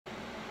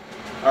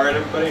Alright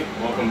everybody,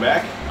 welcome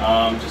back.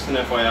 Just an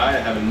FYI, I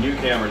have a new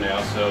camera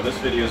now, so this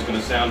video is going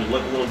to sound and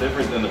look a little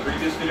different than the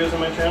previous videos on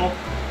my channel,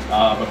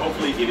 but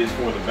hopefully it is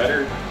for the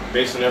better.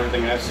 Based on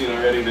everything I've seen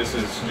already, this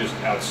is just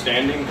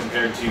outstanding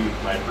compared to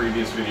my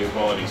previous video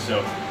quality,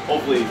 so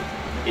hopefully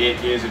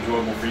it is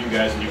enjoyable for you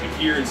guys and you can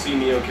hear and see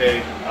me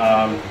okay.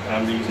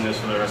 I'm using this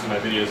for the rest of my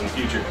videos in the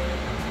future.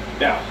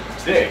 Now,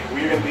 today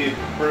we are going to be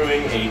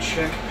brewing a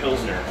Czech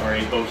Pilsner, or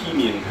a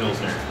Bohemian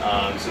Pilsner.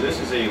 So this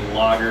is a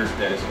lager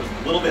that is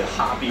a little bit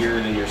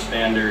hoppier than your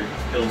standard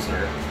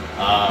Pilsner.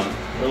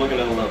 We're looking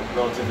at a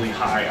relatively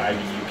high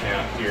IBU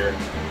count here.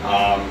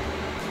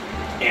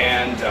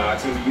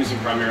 It's going to be using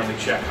primarily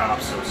Czech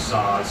hops, so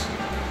Saaz.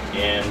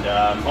 And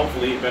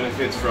hopefully it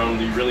benefits from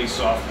the really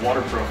soft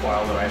water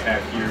profile that I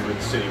have here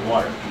with city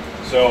water.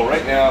 So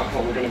right now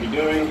what we're going to be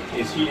doing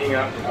is heating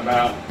up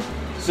about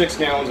 6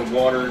 gallons of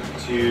water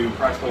to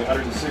approximately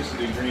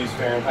 160 degrees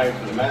Fahrenheit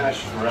for the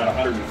mash. We're at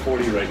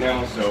 140 right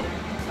now, so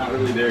not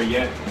really there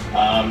yet.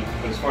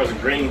 But as far as the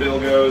grain bill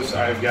goes,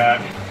 I've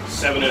got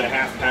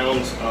 7.5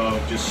 pounds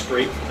of just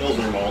straight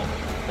Pilsner malt,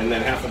 and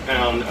then half a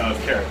pound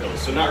of carrot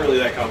So not really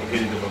that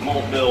complicated of a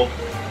malt bill,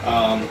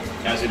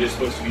 as it is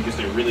supposed to be just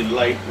a really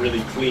light,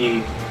 really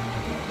clean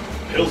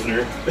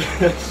Pilsner.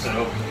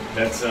 So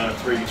that's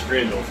where you get your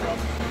grain bill from.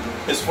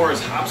 As far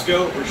as hops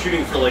go, we're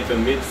shooting for like the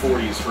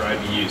mid-40s for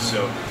IBUs,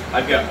 so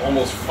I've got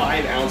almost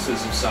 5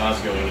 ounces of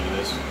Saaz going into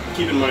this.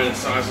 Keep in mind that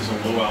Saaz is a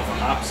low alpha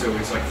hop, so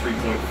it's like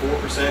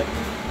 3.4%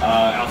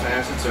 alpha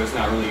acid, so it's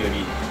not really going to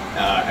be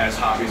as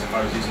hoppy as if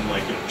I was using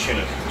like, you know,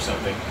 Chinook or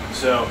something.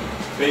 So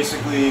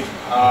basically,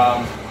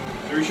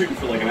 we're shooting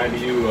for like an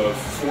IBU of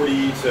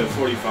 40 to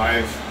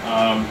 45,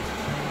 on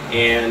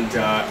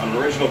an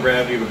original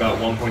gravity of about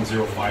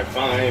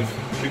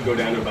 1.055, should go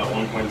down to about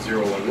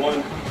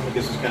 1.011.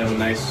 This is kind of a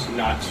nice,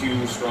 not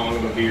too strong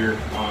of a beer,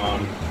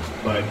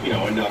 but you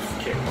know, enough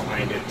kick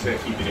behind it to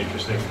keep it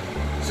interesting.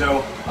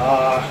 So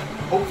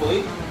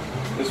hopefully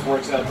this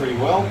works out pretty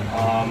well.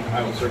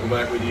 I will circle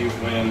back with you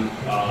when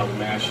the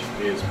mash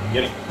is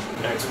beginning.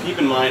 Alright, so keep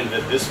in mind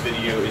that this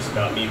video is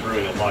about me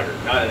brewing a lager,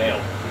 not an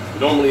ale.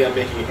 Normally I'm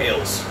making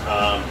ales,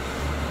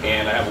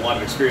 and I have a lot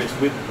of experience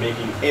with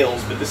making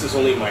ales, but this is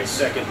only my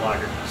second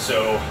lager.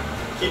 So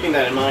keeping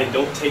that in mind,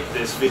 don't take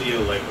this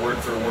video like word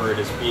for word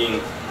as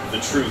being the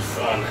truth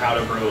on how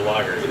to brew a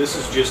lager. This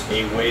is just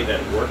a way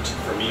that worked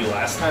for me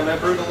last time I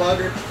brewed a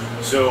lager.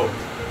 So,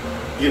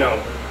 you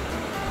know,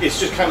 it's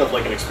just kind of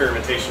like an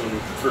experimentation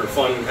for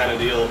fun kind of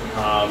deal.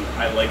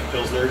 I like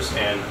Pilsners,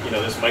 and you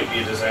know, this might be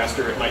a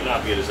disaster, it might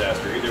not be a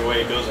disaster. Either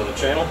way, it goes on the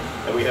channel,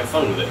 and we have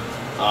fun with it.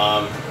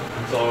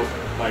 So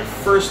my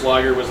first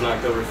lager was an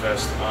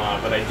Oktoberfest,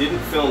 but I didn't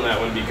film that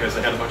one because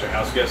I had a bunch of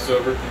house guests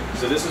over.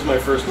 So this is my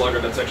first lager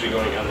that's actually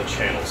going on the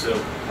channel. So,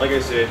 like I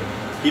said,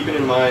 keeping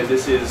in mind,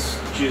 this is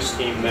just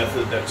a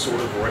method that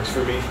sort of works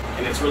for me,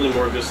 and it's really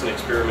more just an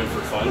experiment for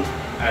fun,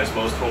 as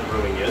most home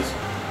brewing is.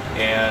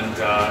 And,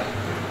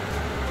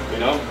 you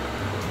know,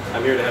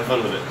 I'm here to have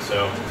fun with it.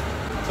 So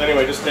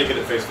anyway, just take it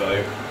at face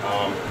value.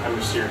 I'm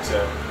just here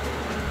to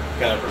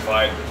kind of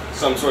provide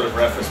some sort of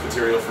reference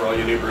material for all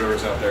you new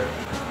brewers out there.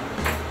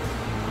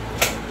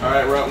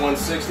 Alright, we're at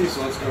 160,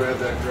 so let's go add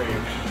that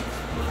grain.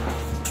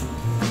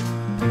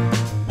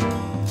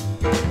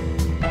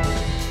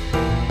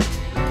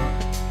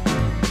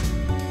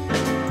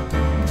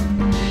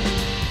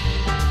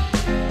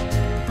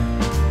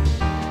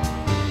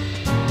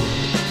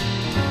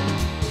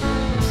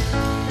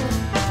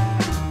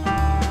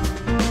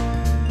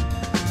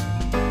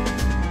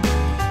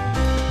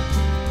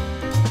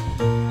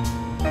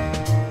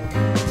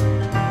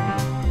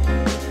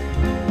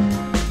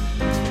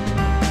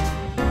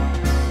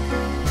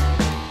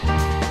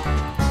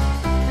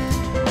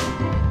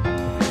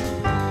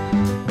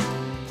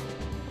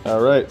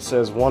 Alright, it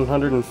says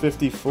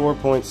 154.6,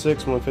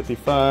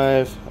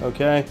 155,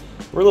 okay.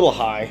 We're a little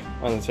high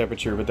on the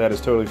temperature, but that is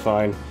totally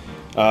fine.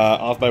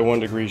 Off by 1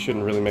 degree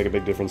shouldn't really make a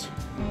big difference.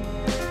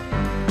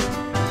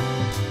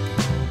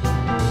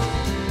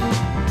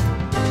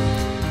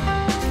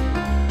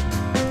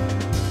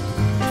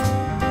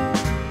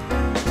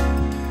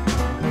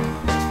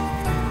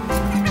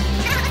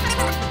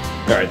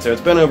 Alright, so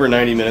it's been over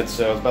 90 minutes,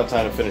 so it's about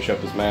time to finish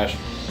up this mash.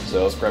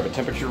 So let's grab a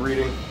temperature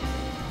reading.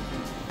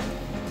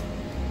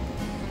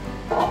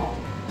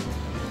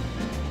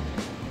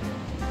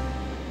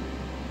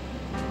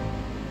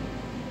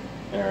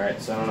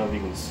 Alright, so I don't know if you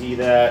can see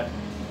that,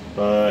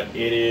 but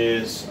it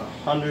is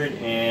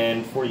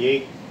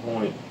 148.78,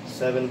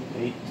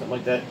 something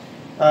like that.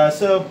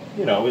 So,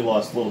 you know, we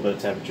lost a little bit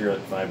of temperature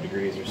at 5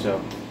 degrees or so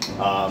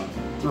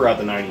throughout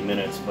the 90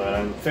 minutes, but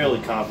I'm fairly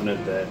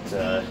confident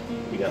that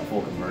we got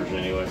full conversion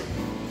anyway.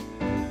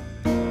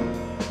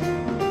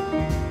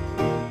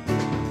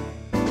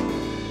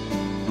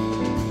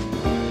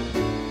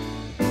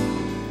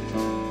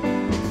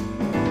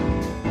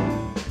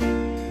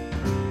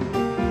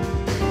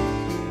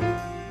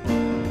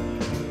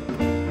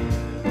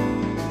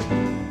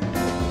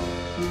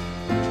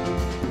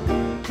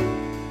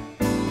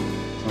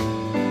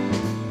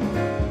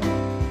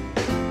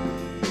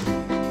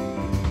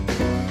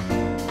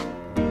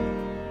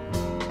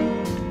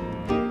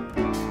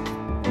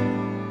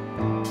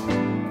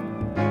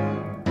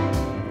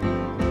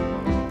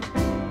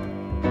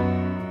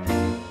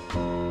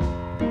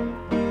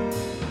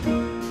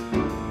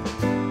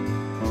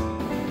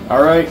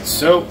 Alright,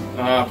 so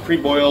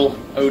pre-boil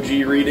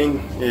OG reading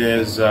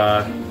is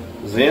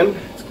in.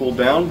 It's cooled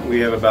down. We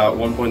have about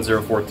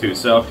 1.042.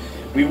 So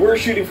we were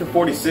shooting for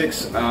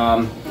 46,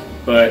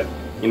 but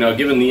you know,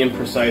 given the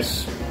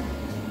imprecise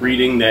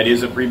reading that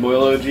is a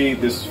pre-boil OG,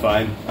 this is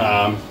fine.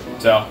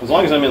 So as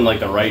long as I'm in like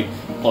the right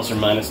plus or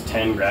minus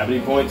 10 gravity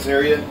points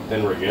area,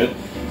 then we're good.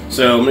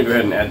 So I'm gonna go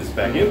ahead and add this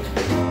back in.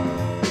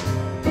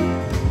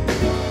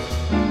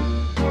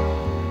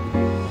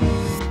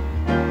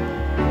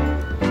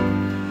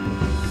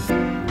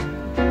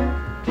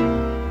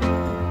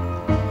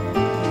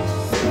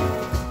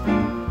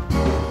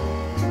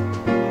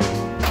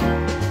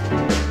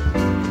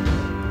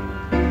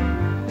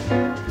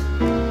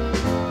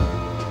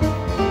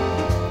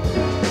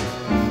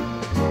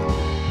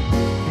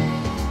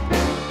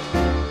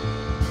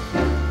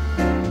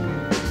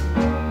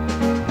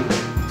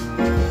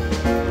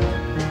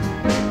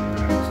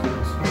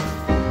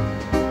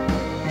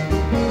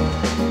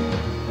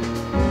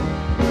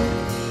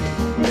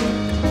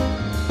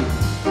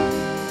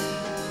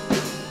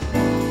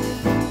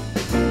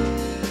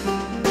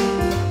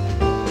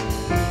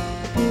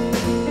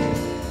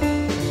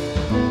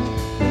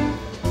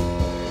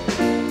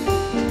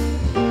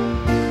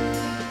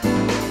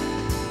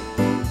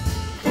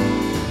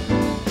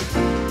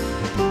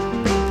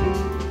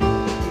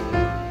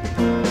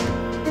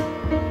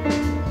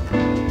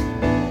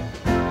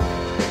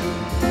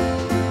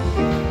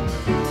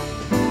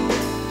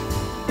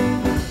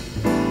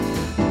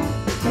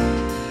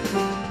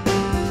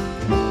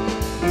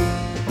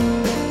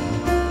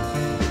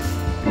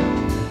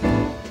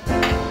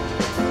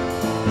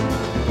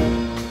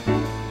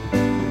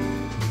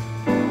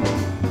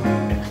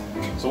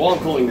 While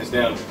I'm cooling this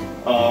down,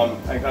 I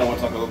kind of want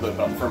to talk a little bit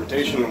about the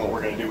fermentation and what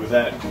we're going to do with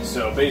that.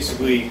 So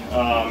basically,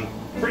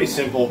 pretty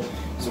simple.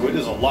 So it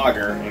is a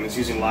lager, and it's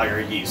using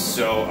lager yeast.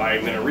 So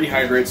I'm going to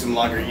rehydrate some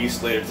lager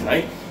yeast later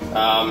tonight.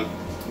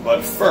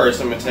 But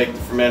first, I'm going to take the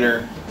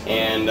fermenter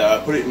and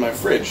put it in my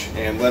fridge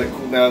and let it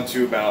cool down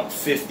to about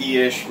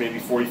 50-ish, maybe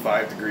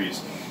 45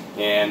 degrees.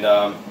 And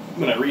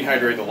when I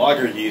rehydrate the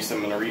lager yeast,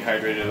 I'm going to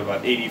rehydrate it at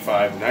about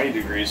 85 to 90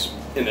 degrees,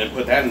 and then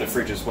put that in the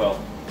fridge as well.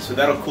 So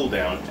that'll cool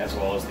down as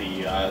well as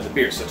the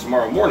beer. So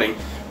tomorrow morning,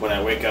 when I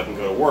wake up and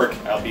go to work,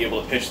 I'll be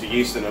able to pitch the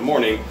yeast in the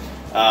morning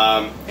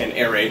and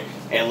aerate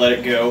and let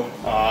it go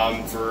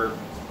for,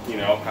 you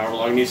know, however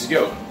long it needs to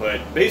go. But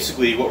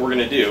basically, what we're going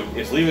to do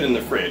is leave it in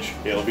the fridge.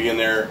 It'll be in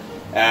there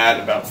at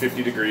about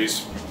 50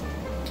 degrees,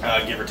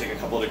 give or take a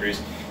couple of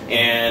degrees,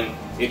 and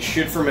it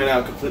should ferment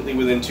out completely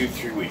within 2 to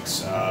 3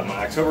 weeks.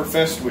 My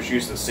Oktoberfest, which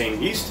used the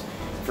same yeast,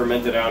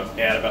 fermented out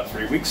at about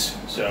 3 weeks,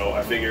 so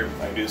I figure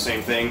I can do the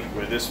same thing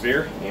with this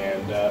beer,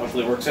 and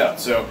hopefully it works out.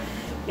 So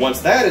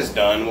once that is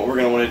done, what we're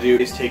going to want to do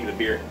is take the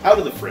beer out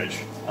of the fridge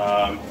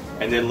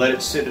and then let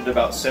it sit at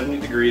about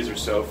 70 degrees or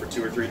so for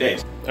 2 or 3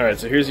 days. Alright,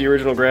 so here's the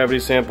original gravity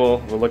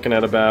sample. We're looking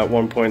at about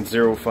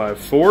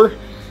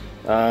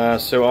 1.054.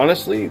 So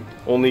honestly,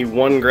 only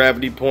 1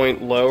 gravity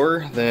point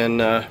lower than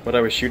what I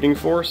was shooting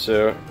for,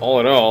 so all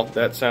in all,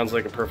 that sounds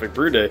like a perfect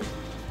brew day.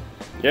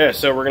 Yeah,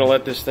 so we're going to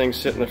let this thing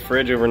sit in the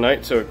fridge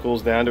overnight so it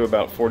cools down to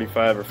about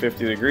 45 or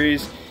 50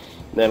 degrees.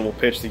 Then we'll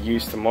pitch the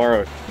yeast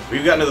tomorrow.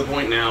 We've gotten to the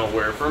point now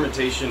where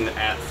fermentation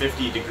at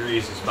 50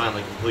 degrees is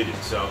finally completed.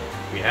 So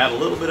we had a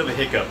little bit of a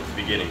hiccup at the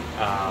beginning.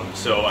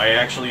 So I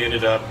actually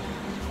ended up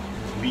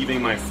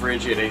leaving my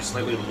fridge at a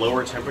slightly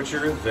lower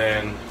temperature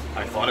than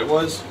I thought it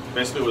was.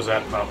 Basically it was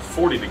at about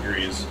 40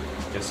 degrees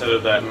instead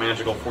of that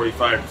magical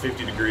 45 to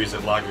 50 degrees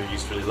that lager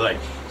yeast really like.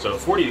 So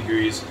 40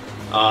 degrees,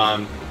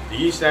 the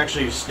yeast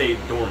actually stayed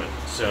dormant.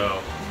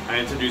 So I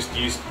introduced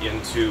yeast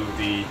into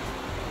the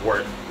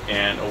wort,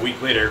 and a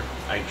week later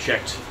I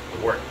checked the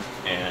wort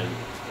and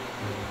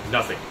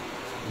nothing.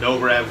 No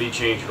gravity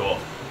change at all.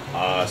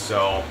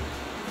 So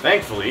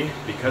thankfully,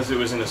 because it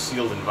was in a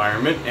sealed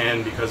environment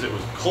and because it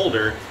was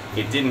colder,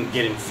 it didn't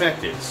get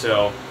infected.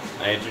 So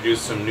I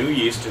introduced some new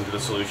yeast into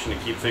the solution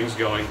to keep things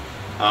going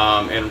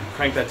and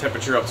cranked that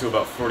temperature up to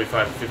about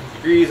 45 to 50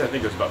 degrees. I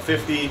think it was about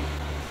 50.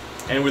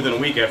 And within a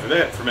week after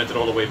that, fermented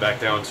all the way back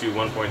down to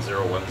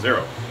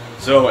 1.010.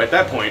 So at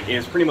that point,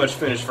 it's pretty much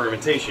finished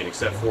fermentation,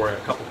 except for a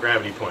couple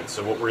gravity points.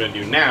 So what we're going to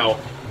do now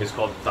is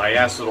called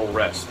diacetyl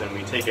rest. And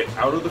we take it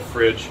out of the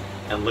fridge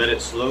and let it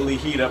slowly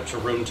heat up to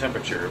room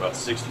temperature, about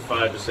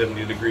 65 to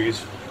 70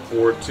 degrees,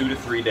 for 2 to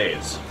 3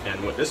 days.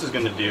 And what this is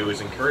going to do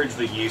is encourage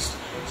the yeast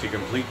to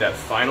complete that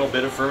final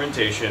bit of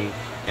fermentation,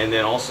 and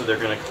then also they're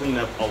going to clean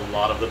up a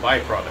lot of the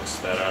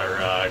byproducts that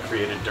are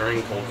created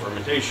during cold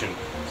fermentation,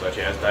 such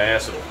as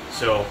diacetyl.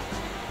 So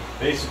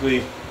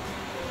basically,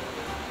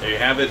 there you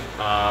have it.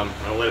 I'm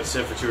going to let it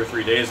sit for 2 or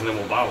 3 days and then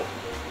we'll bottle.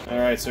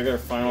 Alright, so I got our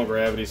final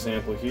gravity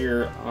sample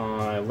here.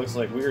 It looks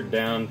like we're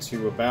down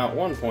to about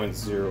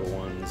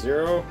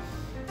 1.010,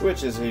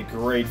 which is a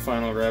great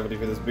final gravity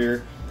for this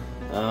beer.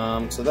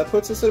 So that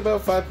puts us at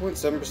about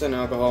 5.7%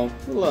 alcohol.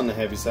 A little on the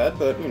heavy side,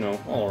 but you know,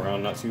 all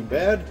around not too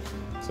bad.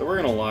 So we're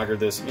going to lager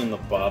this in the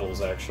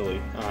bottles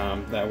actually.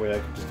 That way I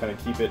can just kind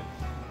of keep it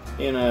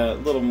in a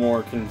little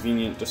more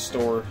convenient to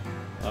store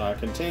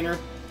container.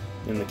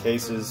 in the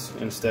cases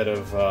instead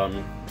of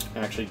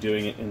actually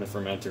doing it in the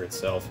fermenter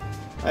itself.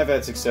 I've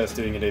had success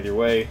doing it either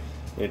way.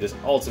 It is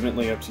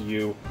ultimately up to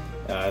you.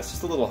 It's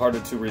just a little harder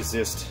to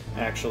resist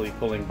actually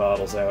pulling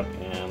bottles out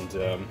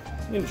and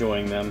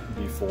enjoying them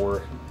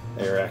before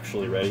they're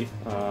actually ready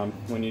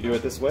when you do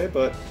it this way,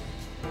 but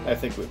I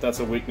think that's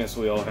a weakness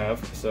we all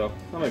have, so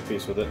I'll make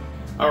peace with it.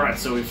 Alright,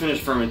 so we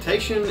finished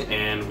fermentation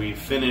and we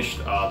finished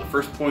the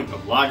first point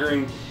of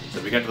lagering.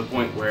 So we got to the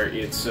point where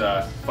it's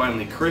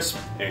finally crisp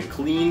and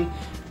clean.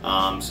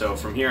 So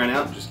from here on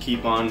out, just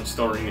keep on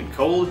storing it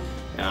cold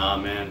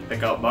and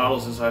pick out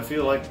bottles as I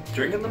feel like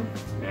drinking them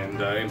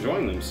and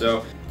enjoying them.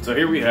 So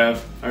here we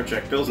have our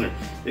Czech Pilsner.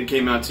 It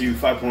came out to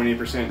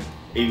 5.8%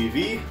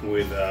 ABV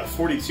with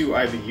 42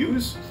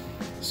 IBUs.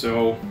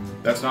 So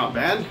that's not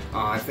bad.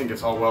 I think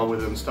it's all well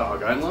within style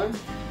guidelines.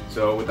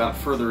 So without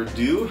further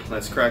ado,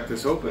 let's crack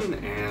this open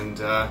and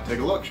take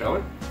a look, shall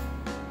we?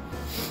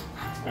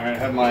 Alright, I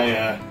have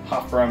my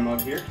Hofbrau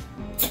mug here.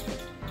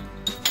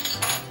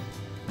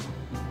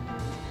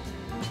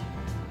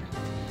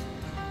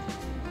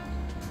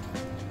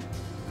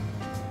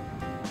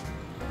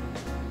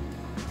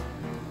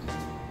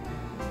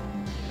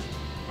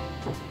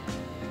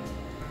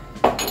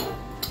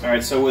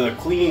 Alright, so with a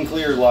clean,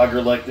 clear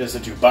lager like this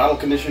that you bottle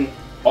condition,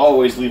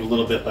 always leave a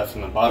little bit left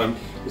in the bottom,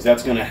 because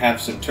that's going to have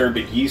some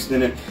turbid yeast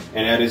in it,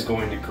 and that is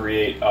going to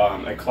create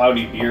a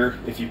cloudy beer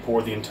if you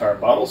pour the entire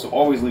bottle. So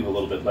always leave a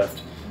little bit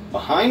left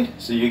behind,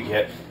 so you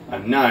get a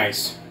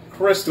nice,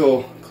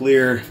 crystal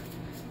clear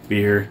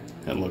beer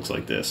that looks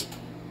like this.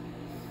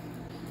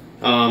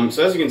 So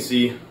as you can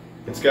see,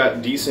 it's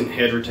got decent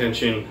head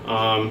retention.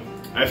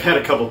 I've had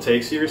a couple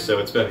takes here, so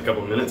it's been a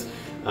couple minutes.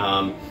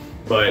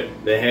 But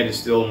the head is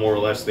still more or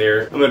less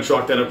there. I'm going to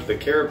chalk that up to the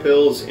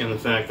carapils and the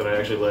fact that I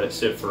actually let it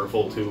sit for a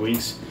full 2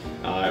 weeks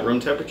at room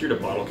temperature to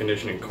bottle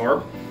condition and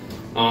carb.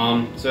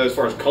 So as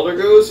far as color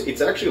goes,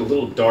 it's actually a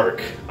little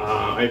dark.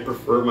 I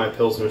prefer my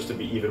Pilsners to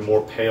be even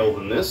more pale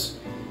than this.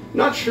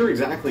 Not sure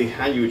exactly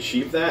how you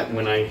achieve that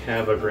when I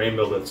have a grain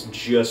bill that's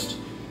just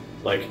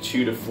like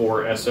 2 to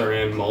 4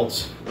 SRN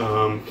malts.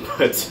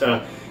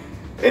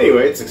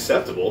 Anyway, it's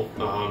acceptable.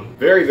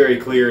 Very, very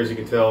clear, as you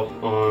can tell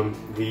on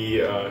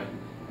the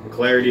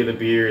clarity of the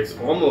beer. It's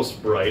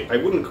almost bright. I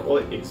wouldn't call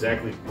it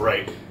exactly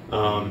bright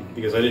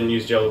because I didn't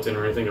use gelatin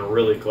or anything to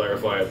really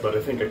clarify it, but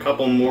I think a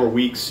couple more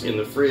weeks in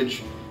the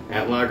fridge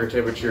at lager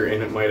temperature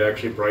and it might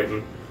actually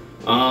brighten.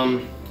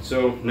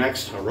 So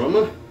next,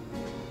 aroma.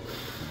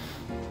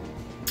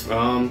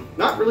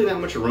 Not really that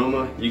much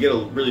aroma. You get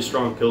a really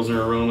strong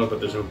Pilsner aroma, but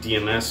there's no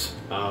DMS.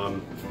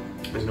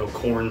 There's no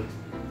corn.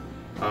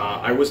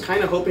 I was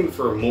kind of hoping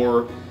for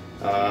more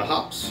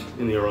hops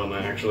in the aroma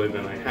actually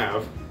than I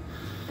have.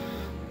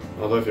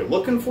 Although if you're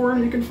looking for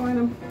them, you can find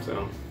them.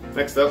 So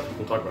next up,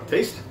 we'll talk about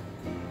taste.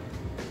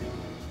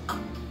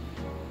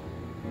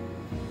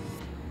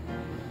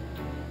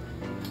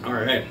 All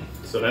right,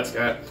 so that's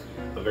got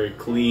a very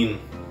clean,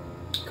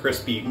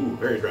 crispy, ooh,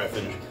 very dry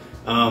finish.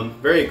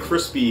 Very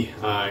crispy,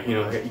 you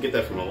know, you get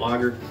that from a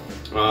lager.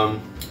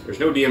 There's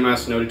no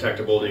DMS, no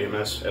detectable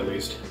DMS, at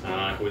least,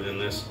 within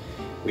this.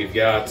 We've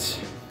got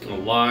a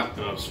lot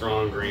of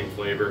strong grain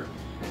flavor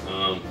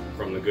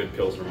from the good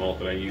Pilsner malt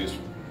that I used.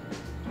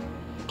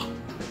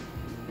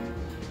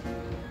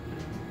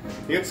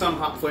 You get some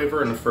hop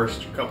flavor in the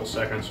first couple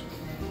seconds.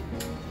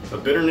 The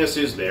bitterness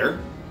is there.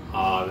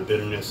 The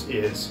bitterness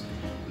is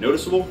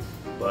noticeable,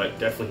 but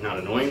definitely not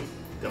annoying,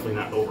 definitely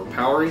not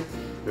overpowering.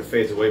 It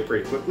fades away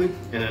pretty quickly,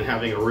 and then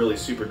having a really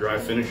super dry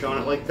finish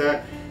on it like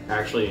that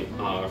actually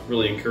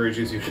really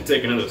encourages you to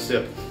take another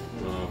sip.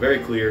 Very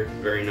clear,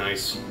 very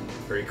nice,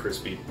 very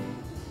crispy.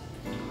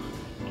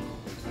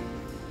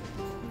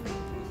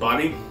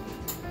 Body,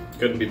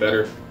 couldn't be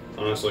better,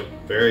 honestly.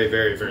 Very,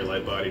 very, very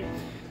light body.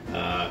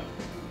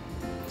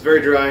 It's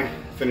very dry,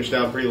 finished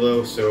out pretty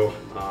low, so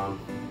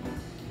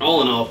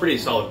all in all, pretty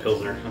solid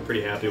Pilsner. I'm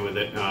pretty happy with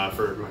it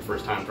for my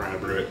first time trying to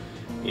brew it.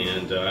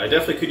 And I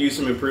definitely could use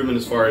some improvement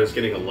as far as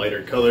getting a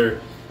lighter color,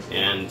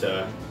 and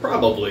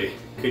probably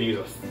could use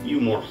a few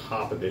more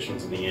hop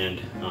additions in the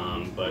end.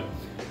 But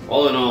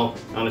all in all,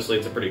 honestly,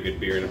 it's a pretty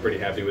good beer and I'm pretty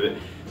happy with it.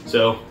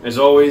 So as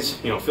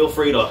always, you know, feel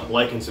free to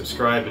like and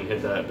subscribe and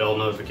hit that bell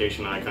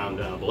notification icon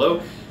down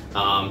below.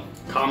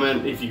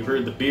 Comment if you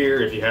brewed the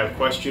beer, if you have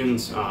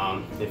questions,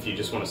 if you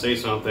just want to say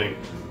something.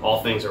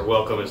 All things are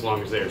welcome as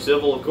long as they are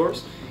civil, of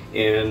course.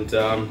 And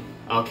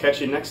I'll catch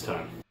you next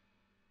time.